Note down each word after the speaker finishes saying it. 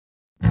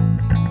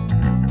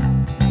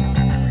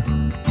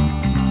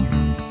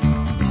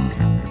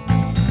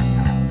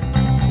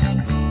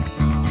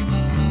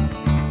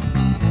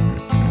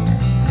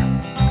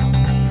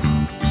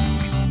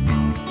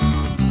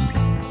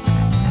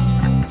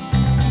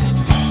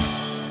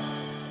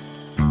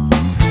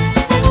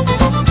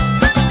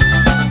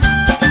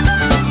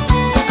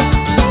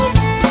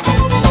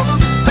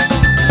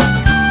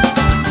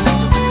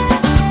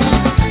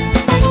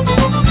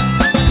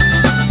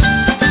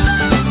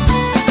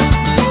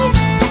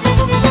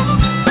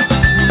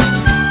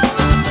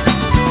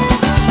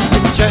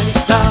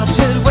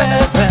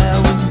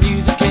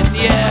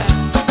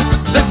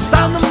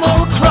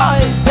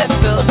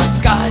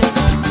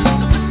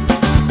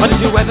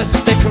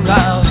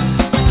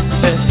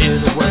hear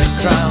the words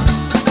drown.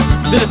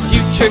 Did the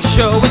future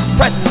show its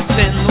presence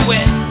in the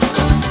wind?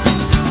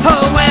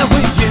 Oh, where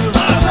were you?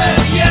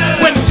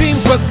 When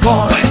dreams were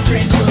born?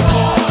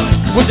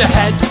 Was your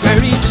head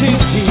buried too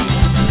deep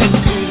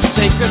into the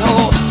sacred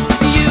hole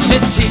to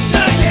unity?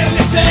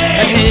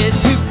 And here's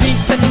to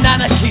peace and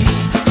anarchy.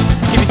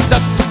 Give me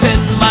substance in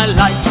my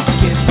life,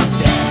 give me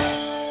death.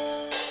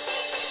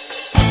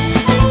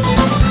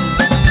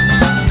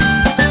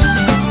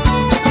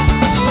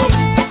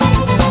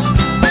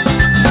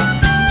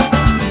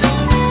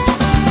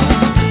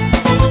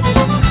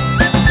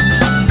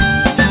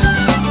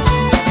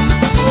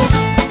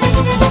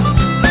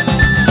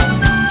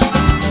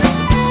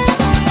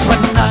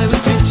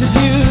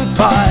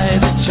 By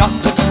the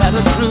chocolate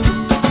leather crew,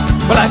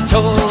 well, I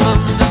told them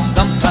that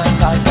sometimes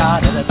I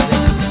got other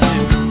things to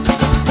do.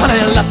 And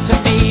they looked at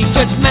me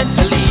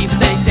judgmentally, but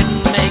they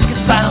didn't make a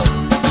sound.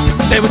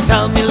 They would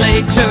tell me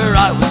later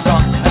I was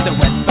wrong, and they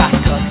went back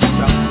on the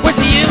throne. Where's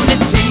the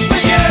unity?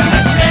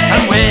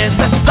 And where's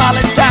the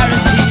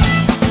solidarity?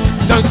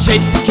 Don't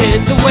chase the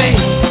kids away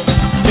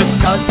just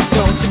cause they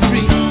don't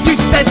agree. You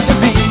said to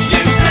me,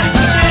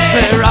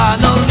 there are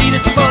no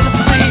leaders for the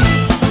free.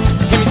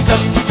 Give me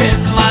substance in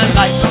my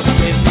life.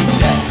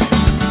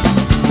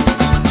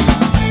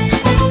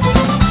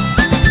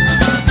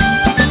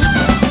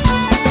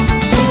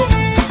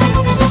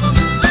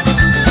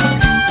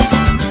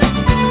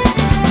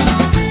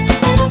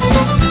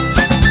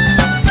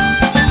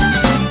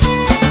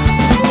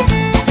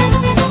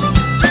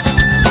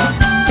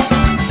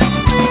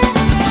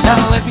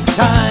 Now every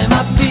time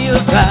I feel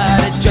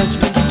that a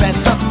judgment's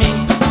bent on me,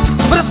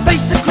 but I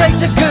face a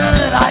greater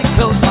good, I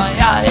close my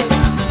eyes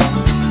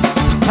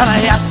and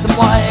I ask them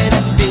why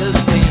they feel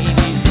that they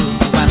need rules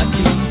to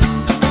anarchy,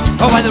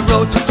 or why the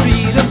road to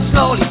freedom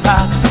slowly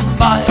passed